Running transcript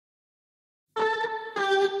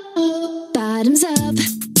Bottoms up,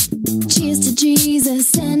 cheers to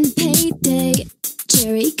Jesus and payday.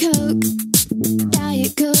 Cherry Coke,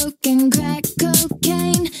 Diet Coke and crack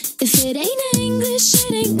cocaine. If it ain't English,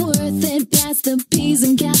 it ain't worth it. Pass the peas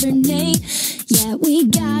and Cabernet. Yeah, we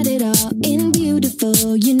got it all in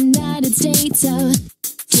beautiful United States of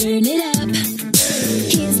turn it up.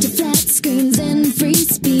 Here's to flat screens and free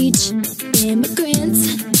speech. Immigrants,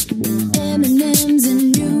 M&Ms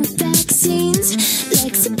and new vaccines.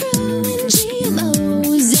 Lexapro and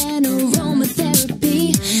GMOs and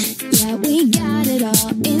aromatherapy. Yeah, we got it all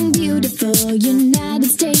in beautiful United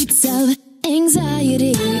States of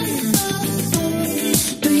anxiety.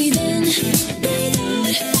 Breathe in, breathe out.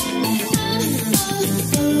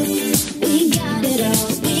 We got it all,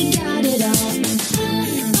 we got it all.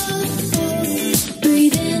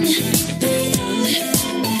 Breathe in, breathe out.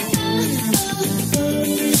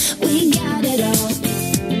 We got it all.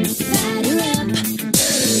 Batter up.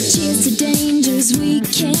 Cheers to dangers we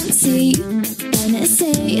can't see.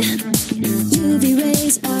 NSA, UV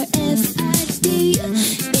rays, RFID,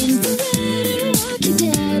 infrared and Walking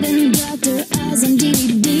Dead and Dr. Oz on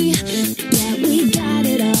DVD. Yeah, we got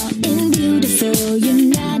it all in beautiful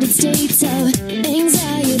United States of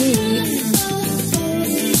anxiety.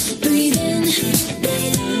 Breathe in,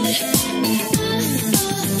 breathe out.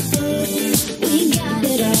 We got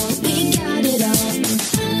it all, we got it all.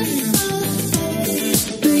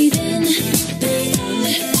 Breathe in, breathe out.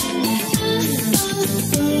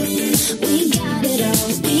 We got it all,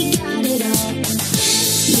 we got it all.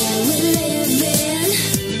 Yeah, we're living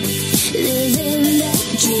that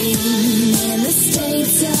dream in the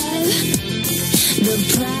states of the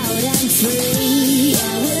proud and free.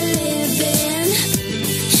 Yeah, we're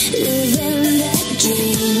living that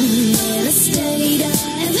dream in a state of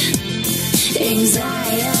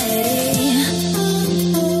anxiety.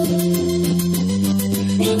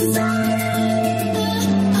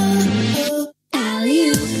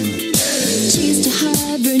 Alley-oop. Cheers to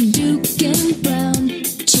Harvard, Duke and Brown.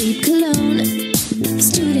 Cheap cologne,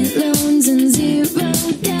 student loans and zero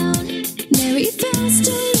down. Marry fast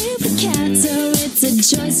or live with cats, so it's a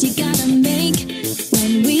choice you gotta make.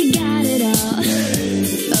 When we got it all,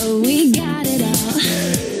 oh, we got it all.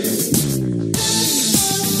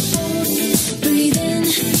 Breathe in,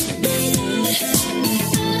 breathe out.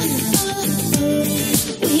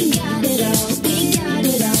 We got it all, we got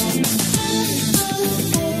it all.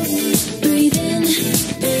 Breathe in,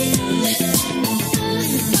 breathe out.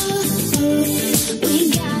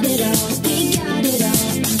 We got it all, we got it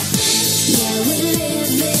all. Yeah, we're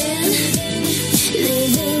living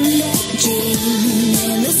that dream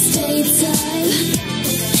in the states of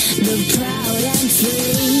the proud and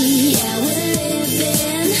free. Yeah, we're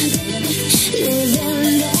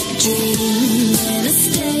living that dream in a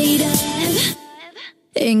state of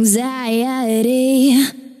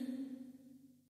anxiety.